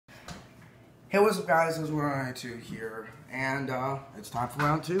Hey, what's up, guys? This is round 2 here, and it's time for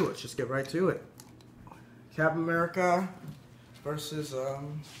round 2. Let's just get right to it. Captain America versus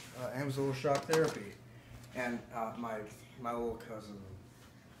Am's Little Shock Therapy, and my little cousin.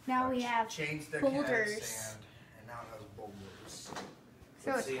 Now we have boulders. And now it has boulders.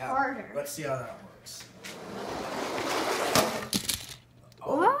 So it's harder. Let's see how that works.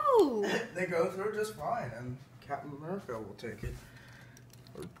 Whoa! They go through just fine, and Captain America will take it,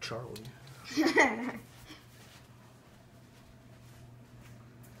 or Charlie.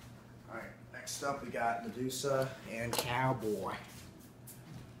 Alright, next up we got Medusa and Cowboy.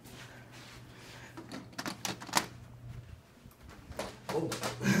 Oh.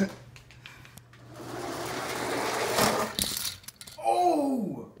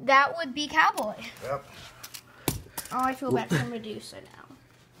 Oh! That would be Cowboy. Yep. Oh, I feel bad for Medusa now.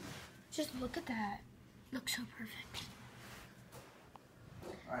 Just look at that. Looks so perfect.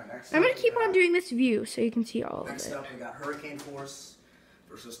 Alright, next I'm going to keep on doing this view so you can see all of it. Next up, we got Hurricane Force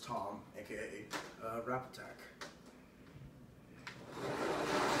versus Tom, a.k.a. Rap Attack.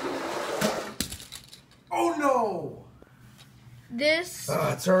 Oh, no! This...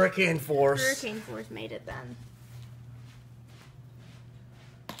 it's Hurricane Force. Hurricane Force made it then.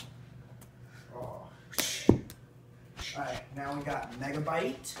 Oh. Alright, now we got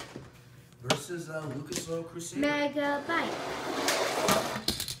Megabyte versus Lucas Oil Crusade. Megabyte.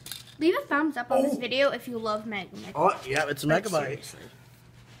 Leave a thumbs up on this video if you love Megabyte. Oh, yeah, it's Megabyte. Seriously.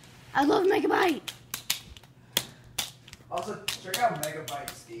 I love Megabyte. Also, check out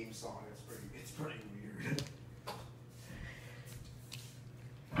Megabyte's theme song. It's pretty weird.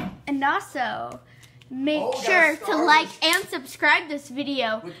 And also, make sure to like and subscribe this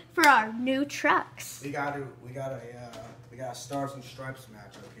video for our new trucks. We got a Stars and Stripes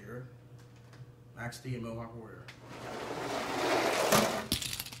match up here. Max D and Mohawk Warrior.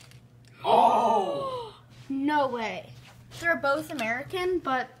 Oh! No way. They're both American,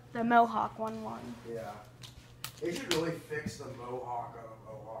 but the Mohawk one won. Yeah. They should really fix the Mohawk on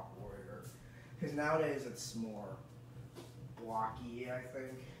a Mohawk Warrior. Because nowadays it's more blocky, I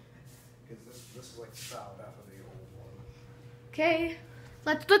think. Because this is like the style of the old one. Okay,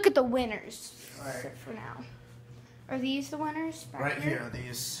 let's look at the winners. Alright. For now. Are these the winners? Right here,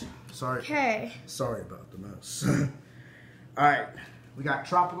 these. Sorry. Okay. Sorry about the mess. Alright. We got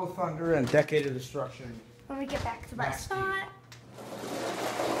Tropical Thunder and Decade of Destruction. When we get back to my spot.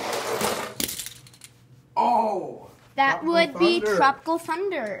 Oh! That would be Tropical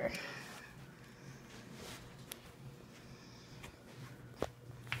Thunder.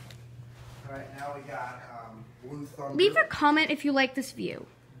 Alright, now we got Blue Thunder. Leave a comment if you like this view.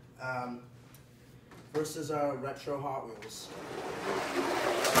 Versus Retro Hot Wheels.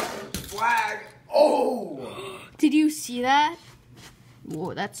 Flag! Oh! Did you see that?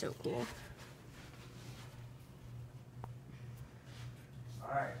 Whoa, that's so cool.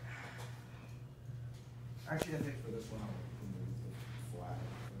 Alright. Actually, I think for this one, I'll remove the flag.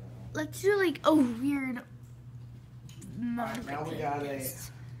 Let's do like a weird. Alright, now we got a.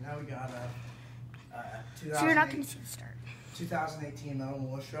 So you're not going to see the start. 2018 Metal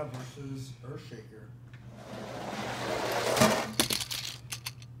Militia versus Earthshaker.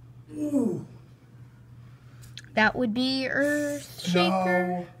 Ooh. That would be Earthshaker.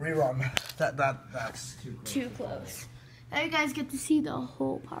 No, rerun. That's too close. Too close. Now you guys get to see the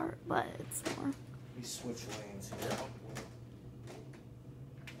whole part, but it's more. Let me switch lanes here.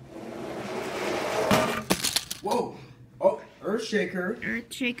 Whoa! Oh, Earthshaker.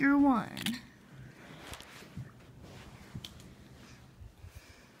 Earthshaker won.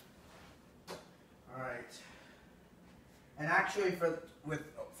 All right. And actually, for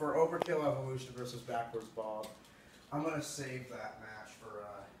Overkill Evolution versus Backwards Bob, I'm gonna save that match for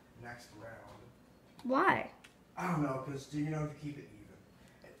next round. Why? I don't know, because do you know to keep it even?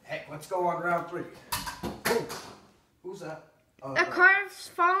 Hey, let's go on round 3. Oh, who's that? A car's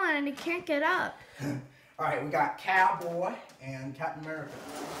fallen and he can't get up. All right, we got Cowboy and Captain America.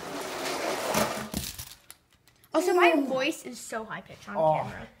 Also, my voice is so high pitched on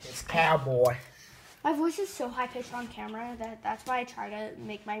camera. It's Cowboy. My voice is so high pitched on camera that's why I try to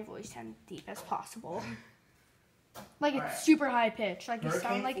make my voice sound deep as possible. Like it's super high pitched. Like you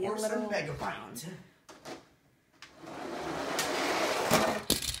sound like a little clown.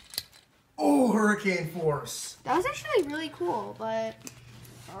 Oh, Hurricane Force. That was actually really cool, but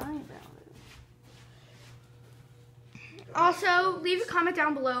sorry about it. Also, leave a comment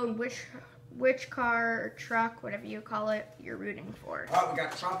down below on which car or truck, whatever you call it, you're rooting for. Oh, we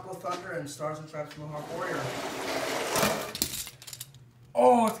got Tropical Thunder and Stars and Stripes Mohawk Warrior.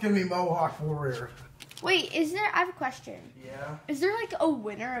 Oh, it's gonna be Mohawk Warrior. Wait, I have a question. Yeah? Is there like a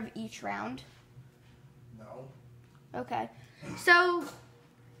winner of each round? No. Okay. So,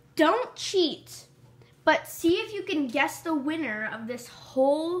 don't cheat, but see if you can guess the winner of this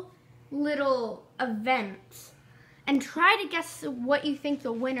whole little event. And try to guess what you think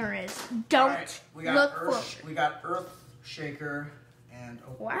the winner is. Don't look forward. We got Earth Shaker and...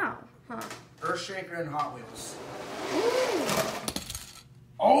 Oh, wow. Huh. Earth Shaker and Hot Wheels. Ooh.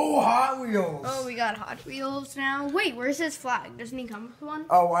 Oh, Hot Wheels! Oh, we got Hot Wheels now. Wait, where's his flag? Doesn't he come with one?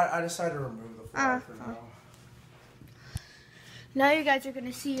 Oh, I decided to remove the flag for now. Now you guys are going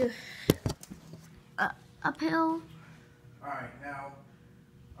to see uphill. Alright,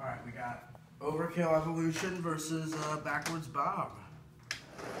 we got Overkill Evolution versus Backwards Bob.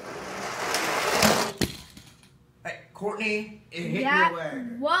 Hey, Courtney, it hit your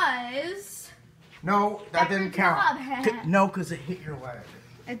leg. Was... No, that didn't count. Bob. No, because it hit your leg.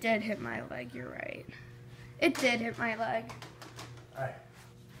 It did hit my leg, you're right. It did hit my leg. Alright,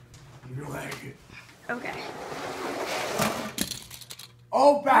 your leg. Okay.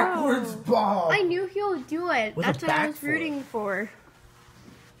 Oh, Backwards Bob! I knew he would do it. With That's a what I back was foot. rooting for.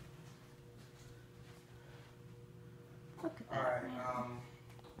 Look at that. Alright,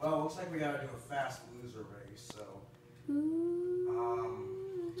 well, looks like we gotta do a fast loser race, so.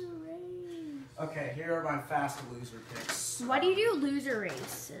 Okay, here are my fast loser picks. Why do you do loser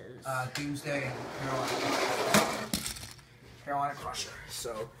races? Doomsday and Carolina Crusher.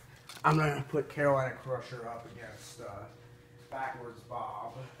 So, I'm gonna put Carolina Crusher up against Backwards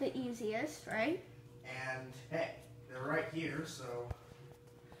Bob. The easiest, right? And hey, they're right here, so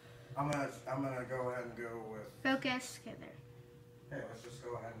I'm gonna go ahead and go with. Focus. Okay, there. Hey, let's just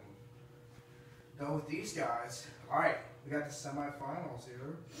go ahead and go with these guys. All right, we got the semifinals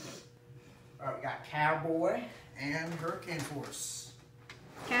here. All right, we got Cowboy and Hurricane Force.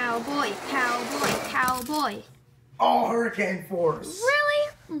 Cowboy, cowboy, cowboy. Oh, Hurricane Force.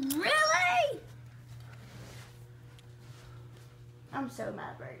 Really? Really? I'm so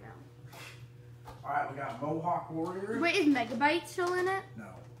mad right now. All right, we got Mohawk Warrior. Wait, is Megabyte still in it? No.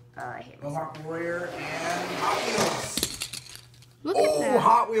 Oh, I hate myself. Mohawk Warrior and Hot Wheels. Look at that.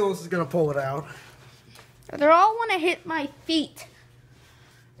 Hot Wheels is gonna pull it out. They all want to hit my feet.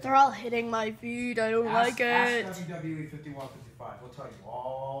 They're all hitting my feet. I don't like it. Ask WWE 5155. We'll tell you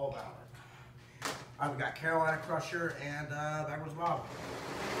all about it. All right, we got Carolina Crusher and Backwards Bob.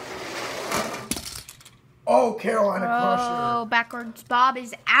 Oh, Carolina Crusher. Oh, Backwards Bob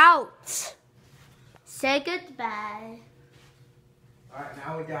is out. Say goodbye. All right,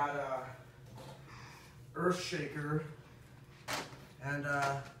 now we got Earth Shaker and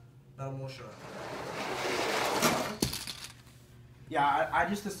Metal Militia. Yeah, I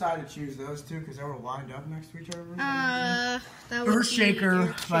just decided to choose those two because they were lined up next to each other. That would Earth be Shaker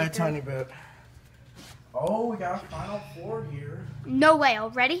Earth by a Shaker. tiny bit. Oh, we got a final four here. No way.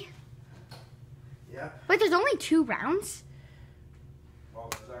 Already? Yeah. Wait, there's only 2 rounds? Well,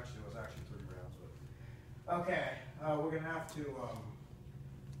 it was actually 3 rounds. But... Okay, we're gonna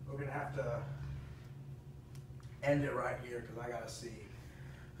have to end it right here because I gotta see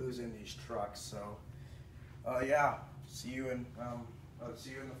who's in these trucks. So, yeah, see you in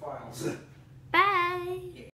the finals. Bye.